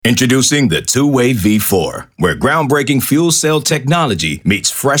Introducing the two-way V4, where groundbreaking fuel cell technology meets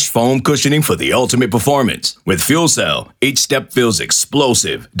fresh foam cushioning for the ultimate performance. With fuel cell, each step feels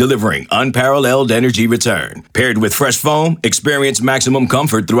explosive, delivering unparalleled energy return. Paired with fresh foam, experience maximum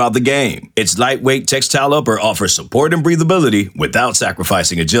comfort throughout the game. Its lightweight textile upper offers support and breathability without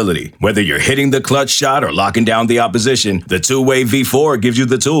sacrificing agility. Whether you're hitting the clutch shot or locking down the opposition, the two-way V4 gives you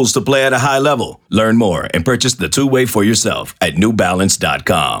the tools to play at a high level. Learn more and purchase the two-way for yourself at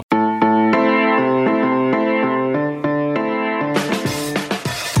newbalance.com.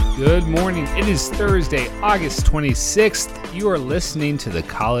 Good morning. It is Thursday, August 26th. You are listening to the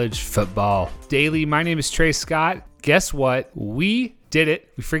College Football Daily. My name is Trey Scott. Guess what? We did it.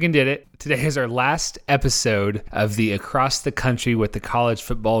 We freaking did it. Today is our last episode of the Across the Country with the College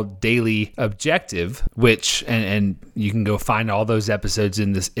Football Daily objective, which, and you can go find all those episodes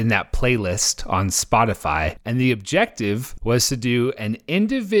in that playlist on Spotify. And the objective was to do an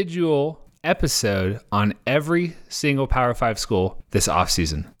individual episode on every single Power 5 school this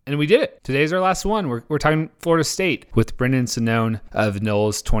offseason. And we did it. Today's our last one. We're talking Florida State with Brendan Sonnone of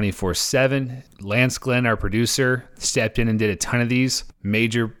Knowles 24/7. Lance Glenn, our producer, stepped in and did a ton of these.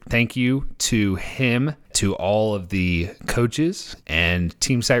 Major thank you to him, to all of the coaches and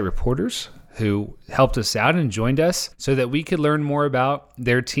team site reporters who helped us out and joined us so that we could learn more about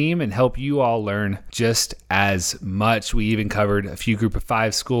their team and help you all learn just as much. We even covered a few Group of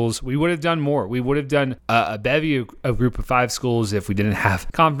 5 schools. We would have done more. We would have done a bevy of Group of 5 schools if we didn't have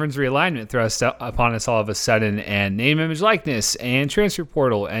conference realignment thrust upon us all of a sudden, and name, image, likeness, and transfer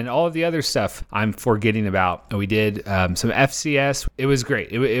portal, and all of the other stuff I'm forgetting about. We did some FCS. It was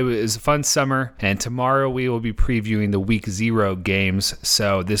great. It was a fun summer, and tomorrow we will be previewing the Week 0 games.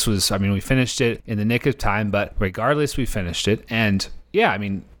 So this was, we finished it in the nick of time, but regardless, we finished it. And yeah,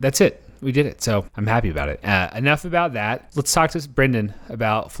 that's it. We did it. So I'm happy about it. Enough about that. Let's talk to Brendan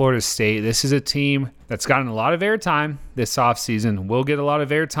about Florida State. This is a team that's gotten a lot of airtime this offseason. Will get a lot of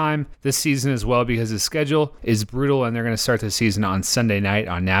airtime this season as well because the schedule is brutal, and they're going to start the season on Sunday night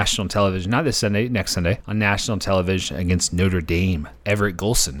on national television. Not this Sunday, next Sunday, on national television against Notre Dame. Everett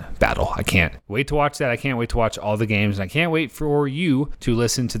Golson battle. I can't wait to watch that. I can't wait to watch all the games, and I can't wait for you to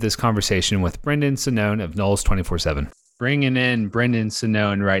listen to this conversation with Brendan Sonnone of Knowles 24/7. Bringing in Brendan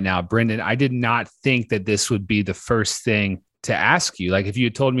Sonnone right now. Brendan, I did not think that this would be the first thing to ask you. Like if you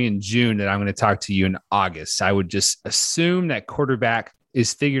had told me in June that I'm going to talk to you in August, I would just assume that quarterback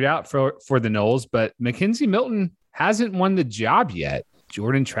is figured out for the Noles, but Mackenzie Milton hasn't won the job yet.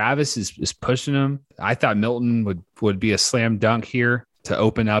 Jordan Travis is pushing him. I thought Milton would be a slam dunk here to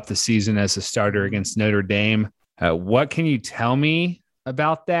open up the season as a starter against Notre Dame. What can you tell me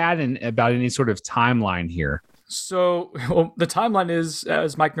about that and about any sort of timeline here? So the timeline is,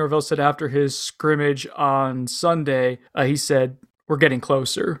 as Mike Norvell said after his scrimmage on Sunday, he said, we're getting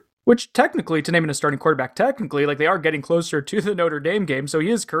closer. Which technically, to naming a starting quarterback, like they are getting closer to the Notre Dame game. So he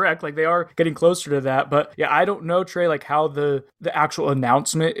is correct. Like they are getting closer to that. But yeah, I don't know, Trey, like how the actual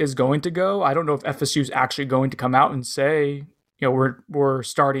announcement is going to go. I don't know if FSU is actually going to come out and say, we're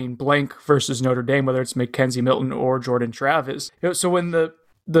starting blank versus Notre Dame, whether it's Mackenzie Milton or Jordan Travis. So when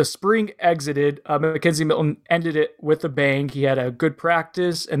the spring exited, Mackenzie Milton ended it with a bang. He had a good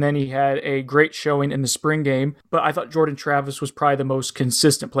practice, and then he had a great showing in the spring game. But I thought Jordan Travis was probably the most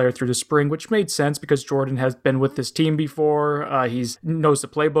consistent player through the spring, which made sense because Jordan has been with this team before. He knows the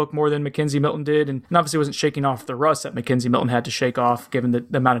playbook more than Mackenzie Milton did, and obviously wasn't shaking off the rust that Mackenzie Milton had to shake off given the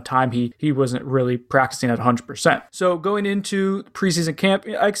amount of time he wasn't really practicing at 100%. So going into preseason camp,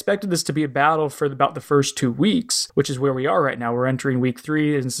 I expected this to be a battle for about the first 2 weeks, which is where we are right now. We're entering week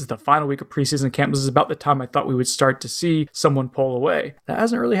 3. And this is the final week of preseason camp. This is about the time I thought we would start to see someone pull away. That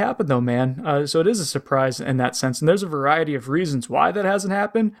hasn't really happened though, man. So it is a surprise in that sense. And there's a variety of reasons why that hasn't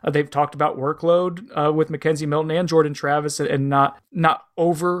happened. They've talked about workload with Mackenzie Milton and Jordan Travis and not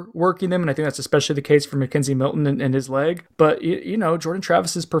overworking them. And I think that's especially the case for Mackenzie Milton and his leg. But, Jordan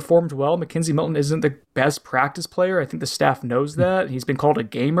Travis has performed well. Mackenzie Milton isn't the best practice player. I think the staff knows that. He's been called a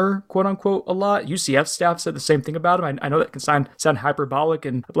gamer, quote unquote, a lot. UCF staff said the same thing about him. I know that can sound hyperbolic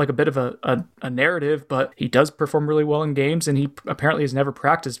and like a bit of a narrative, but he does perform really well in games, and he apparently has never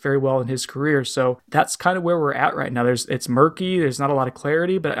practiced very well in his career. So that's kind of where we're at right now. It's murky. There's not a lot of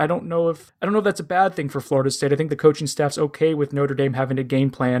clarity, but I don't know if that's a bad thing for Florida State. I think the coaching staff's okay with Notre Dame having a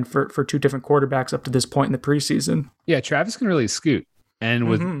game plan for 2 different quarterbacks up to this point in the preseason. Yeah, Travis can really scoot. And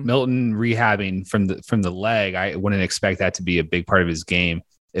with Milton rehabbing from the leg, I wouldn't expect that to be a big part of his game.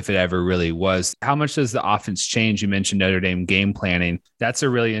 if it ever really was. How much does the offense change? You mentioned Notre Dame game planning. That's a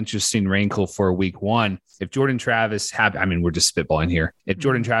really interesting wrinkle for week one. If Jordan Travis we're just spitballing here. If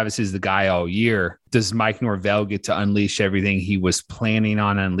Jordan Travis is the guy all year, does Mike Norvell get to unleash everything he was planning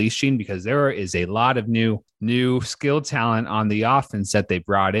on unleashing? Because there is a lot of new skill talent on the offense that they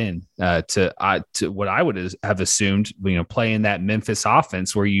brought in to what I would have assumed, play in that Memphis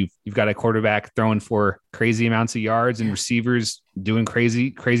offense where you've got a quarterback throwing for crazy amounts of yards and receivers doing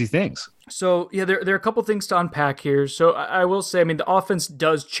crazy things. So, yeah, there are a couple things to unpack here. So I will say, the offense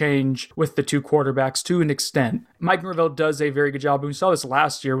does change with the two quarterbacks to an extent. Mike Norvell does a very good job. We saw this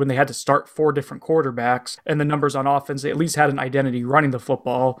last year when they had to start 4 different quarterbacks, and the numbers on offense, they at least had an identity running the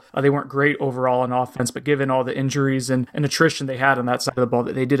football. They weren't great overall on offense, but given all the injuries and attrition they had on that side of the ball,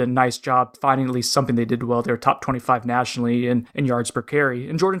 they did a nice job finding at least something they did well. They were top 25 nationally in yards per carry.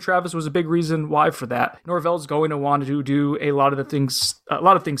 And Jordan Travis was a big reason why for that. Norvell's going to want to do a lot of things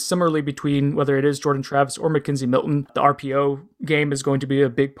similarly between whether it is Jordan Travis or McKenzie Milton. The RPO game is going to be a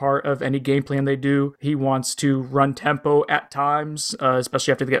big part of any game plan they do. He wants to run tempo at times,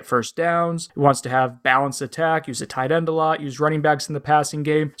 especially after they get first downs. He wants to have balanced attack, use a tight end a lot, use running backs in the passing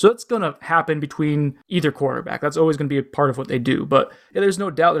game. So that's going to happen between either quarterback. That's always going to be a part of what they do. But yeah, there's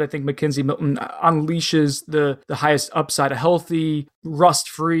no doubt that I think McKenzie Milton unleashes the highest upside. A healthy,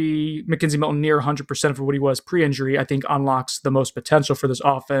 rust-free McKenzie Milton near 100% of what he was pre-injury, I think unlocks the most potential for this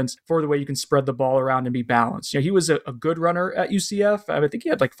offense for the way you can spread the ball around and be balanced. He was a good runner at UCF. I think he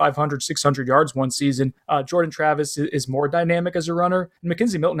had like 500, 600 yards one season. Jordan Travis is more dynamic as a runner. And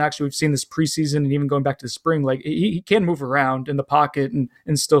McKenzie Milton, actually, we've seen this preseason and even going back to the spring, like he can move around in the pocket and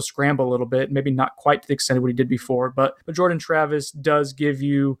still scramble a little bit, maybe not quite to the extent of what he did before. But Jordan Travis does give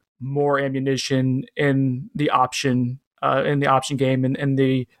you more ammunition in the option game and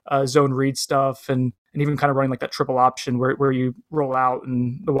the zone read stuff and even kind of running like that triple option where you roll out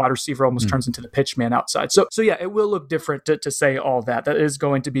and the wide receiver almost turns into the pitch man outside. So yeah, it will look different to say all that. That is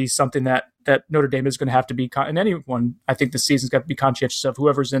going to be something that Notre Dame is going to have to be, and anyone, I think the season's got to be conscientious of.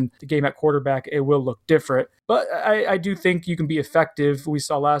 Whoever's in the game at quarterback, it will look different. But I do think you can be effective. We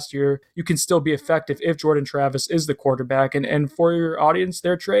saw last year, you can still be effective if Jordan Travis is the quarterback. And for your audience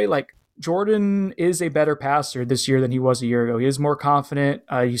there, Trey, like, Jordan is a better passer this year than he was a year ago. He is more confident.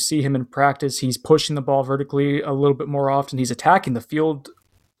 You see him in practice. He's pushing the ball vertically a little bit more often. He's attacking the field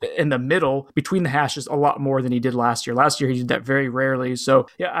in the middle between the hashes a lot more than he did last year. Last year, he did that very rarely. So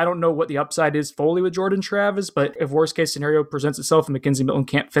yeah, I don't know what the upside is fully with Jordan Travis, but if worst case scenario presents itself and McKenzie Milton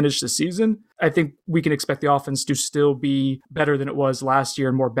can't finish the season, I think we can expect the offense to still be better than it was last year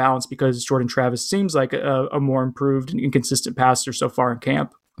and more balanced because Jordan Travis seems like a more improved and inconsistent passer so far in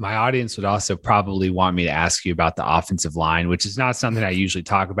camp. My audience would also probably want me to ask you about the offensive line, which is not something I usually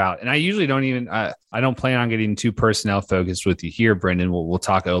talk about. And I usually don't even, I don't plan on getting too personnel focused with you here, Brendan. We'll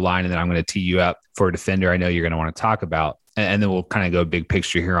talk O-line and then I'm going to tee you up for a defender I know you're going to want to talk about. And then we'll kind of go big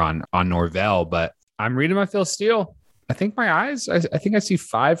picture here on Norvell. But I'm reading my Phil Steele. I think I think I see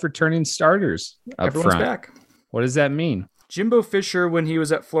 5 returning starters up Everyone's front. back. What does that mean? Jimbo Fisher, when he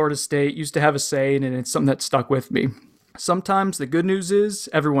was at Florida State, used to have a saying, and it's something that stuck with me. Sometimes the good news is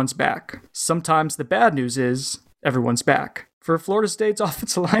everyone's back. Sometimes the bad news is everyone's back. For Florida State's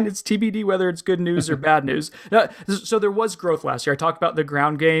offensive line, it's TBD whether it's good news or bad news. So there was growth last year. I talked about the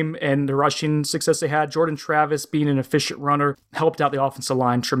ground game and the rushing success they had. Jordan Travis, being an efficient runner, helped out the offensive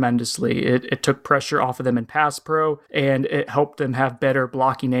line tremendously. It took pressure off of them in pass pro, and it helped them have better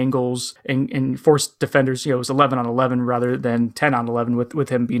blocking angles and forced defenders. It was 11 on 11 rather than 10 on 11 with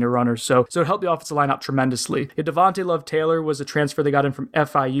him being a runner. So it helped the offensive line out tremendously. Devontae Love-Taylor was a transfer they got in from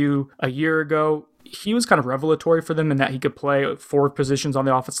FIU a year ago. He was kind of revelatory for them in that he could play 4 positions on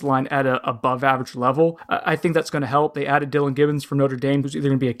the offensive line at a above average level. I think that's going to help. They added Dylan Gibbons from Notre Dame, who's either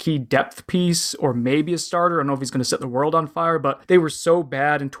going to be a key depth piece or maybe a starter. I don't know if he's going to set the world on fire, but they were so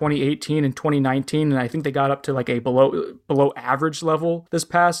bad in 2018 and 2019, and I think they got up to like a below average level this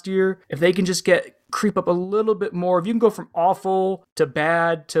past year. If they can just creep up a little bit more, if you can go from awful to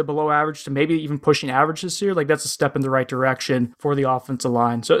bad to below average to maybe even pushing average this year, like that's a step in the right direction for the offensive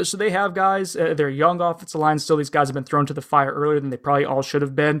line. So they have guys, they're a young offensive line still. These guys have been thrown to the fire earlier than they probably all should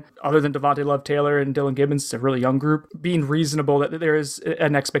have been. Other than Devontae Love-Taylor and Dylan Gibbons, it's a really young group. Being reasonable that there is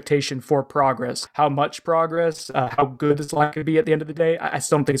an expectation for progress. How much progress, how good this line could be at the end of the day, I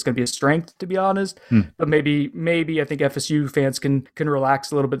still don't think it's going to be a strength, to be honest. But maybe I think FSU fans can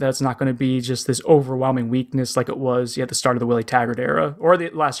relax a little bit. That's not going to be just this overwhelming weakness like it was at the start of the Willie Taggart era or the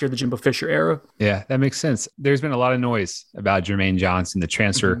last year, the Jimbo Fisher era. Yeah, that makes sense. There's been a lot of noise about Jermaine Johnson, the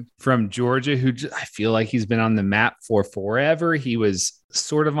transfer from Georgia, who I feel like he's been on the map for forever. He was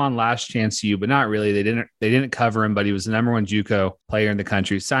sort of on last chance U, but not really. They didn't cover him, but he was the number one JUCO player in the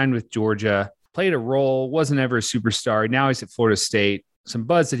country, signed with Georgia, played a role, wasn't ever a superstar. Now he's at Florida State. Some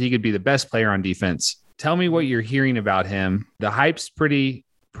buzz that he could be the best player on defense. Tell me what you're hearing about him. The hype's pretty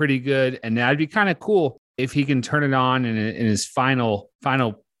good, and that'd be kind of cool if he can turn it on in his final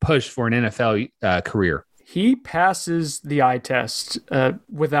push for an NFL career. He passes the eye test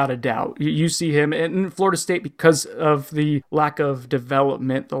without a doubt. You see him in Florida State because of the lack of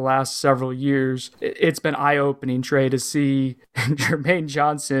development the last several years. It's been eye-opening, Trey, to see Jermaine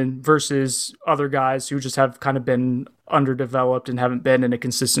Johnson versus other guys who just have kind of been underdeveloped and haven't been in a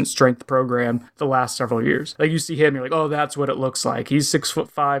consistent strength program the last several years. Like you see him, you're like, oh, that's what it looks like. He's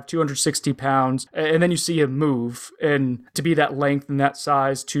 6'5", 260 pounds. And then you see him move, and to be that length and that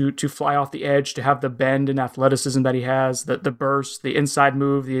size, to fly off the edge, to have the bend and athleticism that he has, the burst, the inside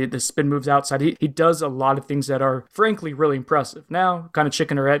move, the spin moves outside. He does a lot of things that are frankly really impressive. Now, kind of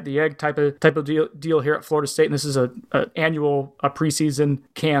chicken or egg type of deal here at Florida State. And this is a annual preseason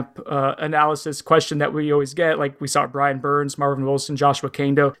camp analysis question that we always get. Like we saw Brian Burns, Marvin Wilson, Joshua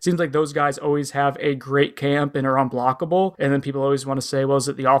Kando. Seems like those guys always have a great camp and are unblockable. And then people always want to say, well, is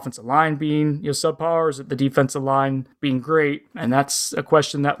it the offensive line being subpar, or is it the defensive line being great? And that's a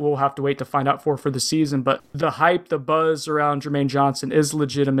question that we'll have to wait to find out for the season. But the hype, the buzz around Jermaine Johnson is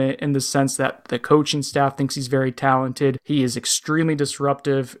legitimate in the sense that the coaching staff thinks he's very talented. He is extremely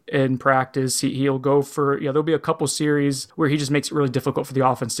disruptive in practice. He'll go for, there'll be a couple series where he just makes it really difficult for the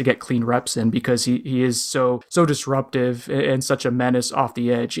offense to get clean reps in because he is so disruptive and such a menace off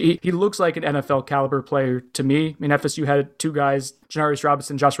the edge. He looks like an NFL caliber player to me. I mean, FSU had two guys, Janarius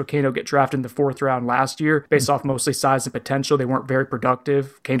Robinson, Joshua Kano, get drafted in the 4th round last year based off mostly size and potential. They weren't very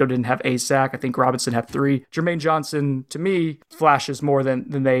productive. Kano didn't have a sack. I think Robinson had 3. Jermaine Johnson, to me, flashes more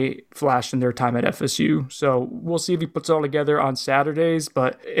than they flashed in their time at FSU. So we'll see if he puts it all together on Saturdays.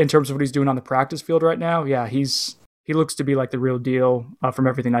 But in terms of what he's doing on the practice field right now, yeah, he looks to be like the real deal from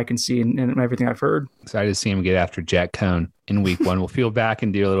everything I can see and everything I've heard. Excited to see him get after Jack Cohn in week 1. We'll feel back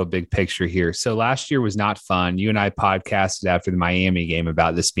and do a little big picture here. So last year was not fun. You and I podcasted after the Miami game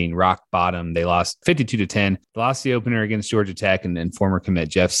about this being rock bottom. They lost 52-10. They lost the opener against Georgia Tech and former commit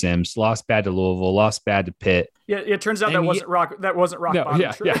Jeff Sims. Lost bad to Louisville. Lost bad to Pitt. Yeah, it turns out that wasn't rock bottom.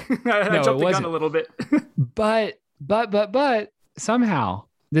 Yeah. I jumped the gun a little bit. but somehow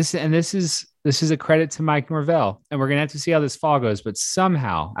this is a credit to Mike Norvell, and we're going to have to see how this fall goes. But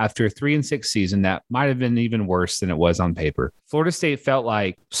somehow, after a 3-6 season, that might have been even worse than it was on paper. Florida State felt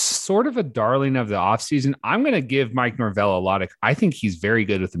like sort of a darling of the offseason. I'm going to give Mike Norvell I think he's very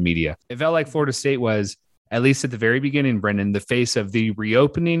good with the media. It felt like Florida State was, at least at the very beginning, Brendan, the face of the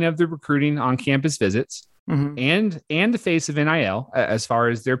reopening of the recruiting on-campus visits. And the face of NIL as far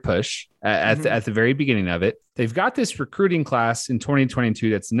as their push at the very beginning of it. They've got this recruiting class in 2022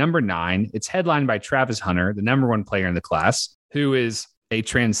 that's number 9. It's headlined by Travis Hunter, the number 1 player in the class, who is a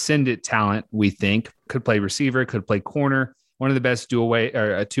transcendent talent, we think. Could play receiver, could play corner, one of the best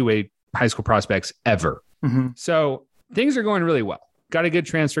two-way high school prospects ever. So things are going really well. Got a good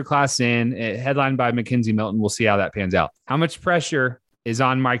transfer class in, headlined by Mackenzie Milton. We'll see how that pans out. How much pressure is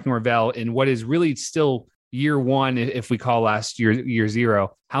on Mike Norvell in what is really still year 1, if we call last year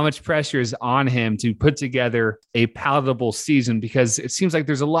 0, how much pressure is on him to put together a palatable season? Because it seems like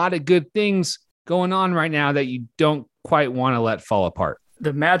there's a lot of good things going on right now that you don't quite want to let fall apart.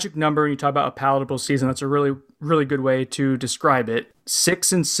 The magic number, when you talk about a palatable season, that's a really, really good way to describe it.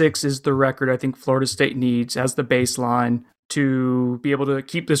 6-6 is the record I think Florida State needs as the baseline to be able to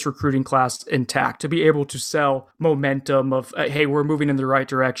keep this recruiting class intact, to be able to sell momentum of, hey, we're moving in the right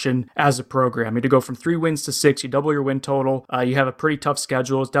direction as a program. I mean, to go from 3 wins to 6, you double your win total. You have a pretty tough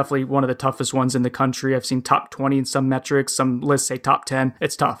schedule. It's definitely one of the toughest ones in the country. I've seen top 20 in some metrics. Some lists say top 10.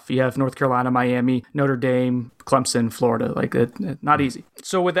 It's tough. You have North Carolina, Miami, Notre Dame, Clemson, Florida. Not easy.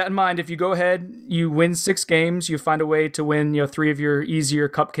 So with that in mind, if you go ahead, you win 6 games, you find a way to win 3 of your easier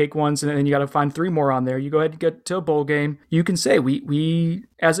cupcake ones, and then you got to find 3 more on there. You go ahead and get to a bowl game. You can say we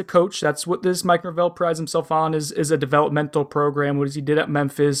as a coach, that's what this Mike Norvell prides himself on, is a developmental program. What he did at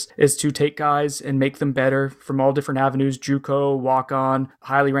Memphis is to take guys and make them better from all different avenues, JUCO, walk-on,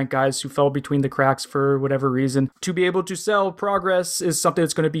 highly ranked guys who fell between the cracks for whatever reason. To be able to sell progress is something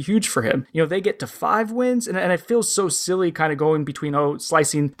that's going to be huge for him. They get to 5 wins, and I feel so silly kind of going between,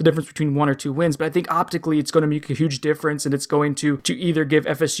 slicing the difference between 1 or 2 wins, but I think optically it's going to make a huge difference, and it's going to either give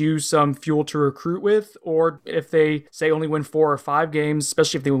FSU some fuel to recruit with, or if they say only win 4 or 5 games, especially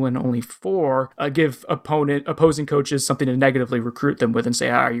especially if they win only 4, give opposing coaches something to negatively recruit them with and say,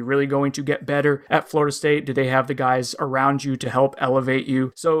 are you really going to get better at Florida State? Do they have the guys around you to help elevate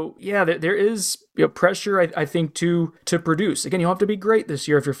you? So yeah, there is pressure, I think, to produce. Again, you don't have to be great this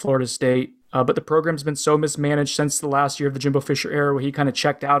year if you're Florida State. But the program's been so mismanaged since the last year of the Jimbo Fisher era, where he kind of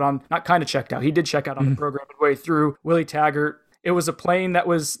checked out on, not kind of checked out, he did check out on the program midway through. Willie Taggart, it was a plane that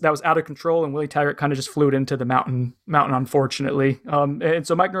was out of control, and Willie Taggart kind of just flew it into the mountain, unfortunately. And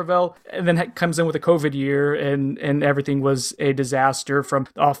so Mike Norvell then comes in with a COVID year, and everything was a disaster from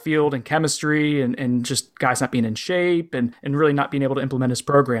the off-field and chemistry and just guys not being in shape and really not being able to implement his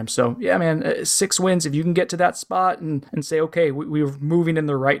program. So yeah, man, 6 wins, if you can get to that spot and say, okay, we're moving in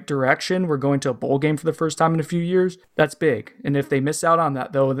the right direction, we're going to a bowl game for the first time in a few years, that's big. And if they miss out on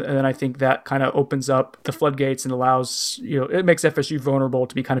that, though, then I think that kind of opens up the floodgates and allows, it makes FSU vulnerable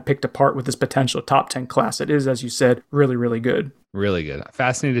to be kind of picked apart with this potential top 10 class. It is, as you said, really, really good. Really good.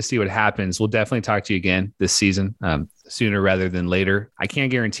 Fascinated to see what happens. We'll definitely talk to you again this season, sooner rather than later. I can't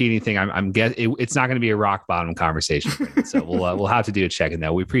guarantee anything. I'm guessing it's not going to be a rock bottom conversation, Brendan. So we'll have to do a check-in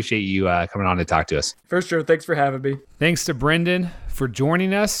though. We appreciate you coming on to talk to us. For sure. Thanks for having me. Thanks to Brendan for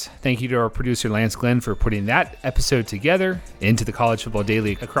joining us. Thank you to our producer Lance Glenn for putting that episode together into the College Football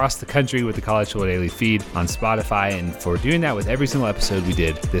Daily across the country with the College Football Daily feed on Spotify, and for doing that with every single episode we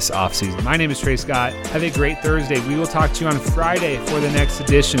did this offseason. My name is Trey Scott. Have a great Thursday. We will talk to you on Friday for the next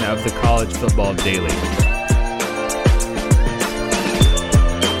edition of the College Football Daily.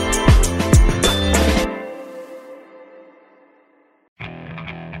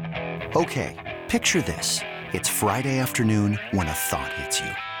 Okay, picture this. It's Friday afternoon when a thought hits you.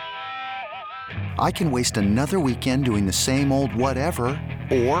 I can waste another weekend doing the same old whatever,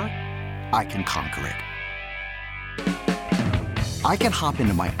 or I can conquer it. I can hop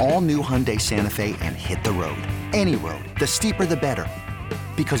into my all-new Hyundai Santa Fe and hit the road. Any road. The steeper, the better.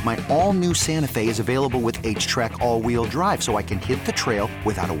 Because my all-new Santa Fe is available with H-Track all-wheel drive, so I can hit the trail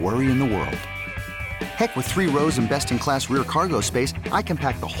without a worry in the world. Heck, with 3 rows and best-in-class rear cargo space, I can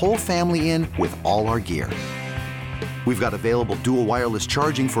pack the whole family in with all our gear. We've got available dual wireless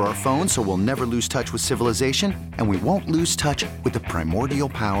charging for our phones, so we'll never lose touch with civilization, and we won't lose touch with the primordial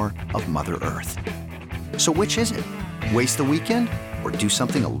power of Mother Earth. So which is it? Waste the weekend or do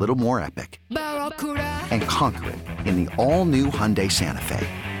something a little more epic? And conquer it in the all-new Hyundai Santa Fe.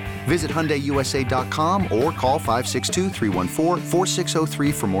 Visit HyundaiUSA.com or call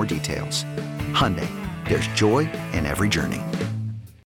 562-314-4603 for more details. Hyundai, there's joy in every journey.